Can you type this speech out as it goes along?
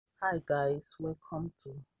Hi guys, welcome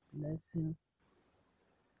to Blessing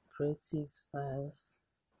Creative Styles,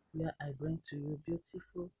 where I bring to you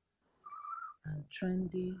beautiful and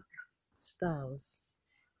trendy styles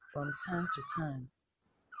from time to time.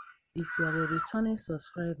 If you are a returning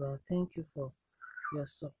subscriber, thank you for your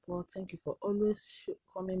support. Thank you for always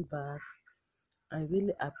coming back. I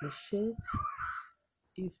really appreciate.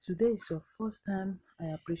 If today is your first time, I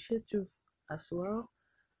appreciate you as well.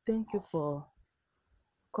 Thank you for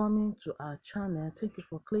coming to our channel. Thank you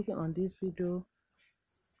for clicking on this video.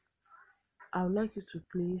 I would like you to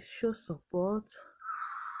please show support,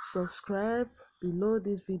 subscribe below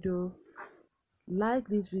this video, like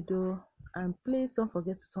this video, and please don't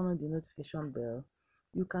forget to turn on the notification bell.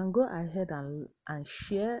 You can go ahead and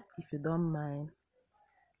share if you don't mind.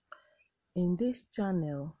 In this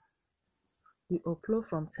channel, we upload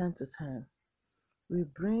from time to time. We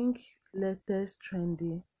bring latest,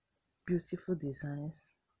 trendy, beautiful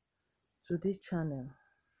designs to this channel.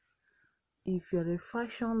 If you're a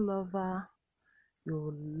fashion lover, you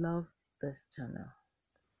will love this channel.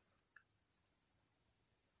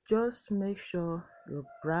 Just make sure you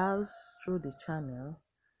browse through the channel.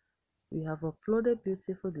 We have uploaded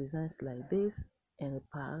beautiful designs like this in the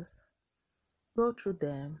past. Go through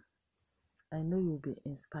them. I know you'll be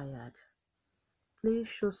inspired. Please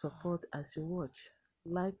show support as you watch.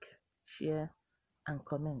 Like, share, and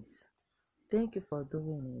comment. Thank you for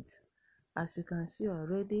doing it. As you can see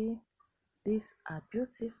already, these are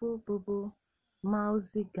beautiful bubu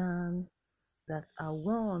mousy gown that are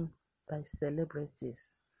worn by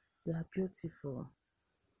celebrities. They are beautiful.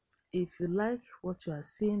 If you like what you are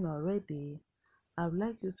seeing already, I would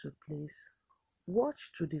like you to please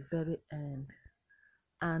watch to the very end,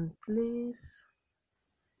 and please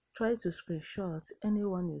try to screenshot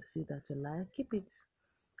anyone you see that you like. Keep it,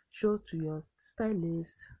 show to your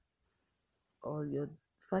stylist or your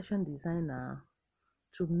fashion designer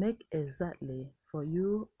to make exactly for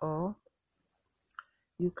you, or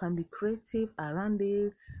you can be creative around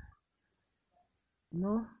it.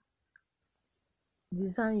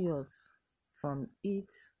 Design yours from it.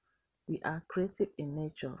 We are creative in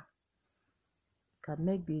nature. You can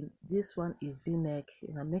make this one is v-neck,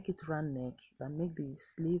 you can make it round neck, you can make the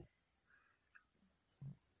sleeve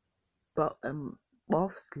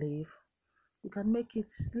buff sleeve, you can make it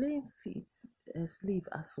slim fit sleeve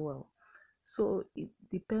as well. So it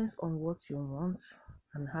depends on what you want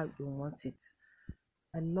and how you want it.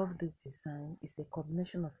 I love this design. It's a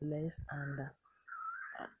combination of lace and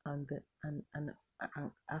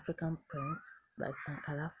African prints, that's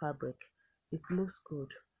Ankara fabric. It looks good.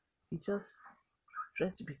 You just try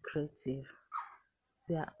to be creative.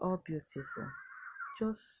 They are all beautiful.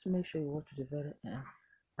 Just make sure you watch to the very end,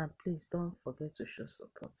 and please don't forget to show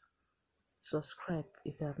support. Subscribe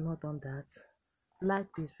if you have not done that. Like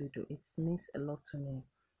this video, it means a lot to me,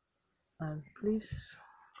 and please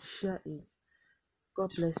share it.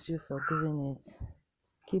 God bless you for doing it.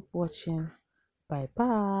 Keep watching. Bye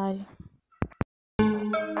bye.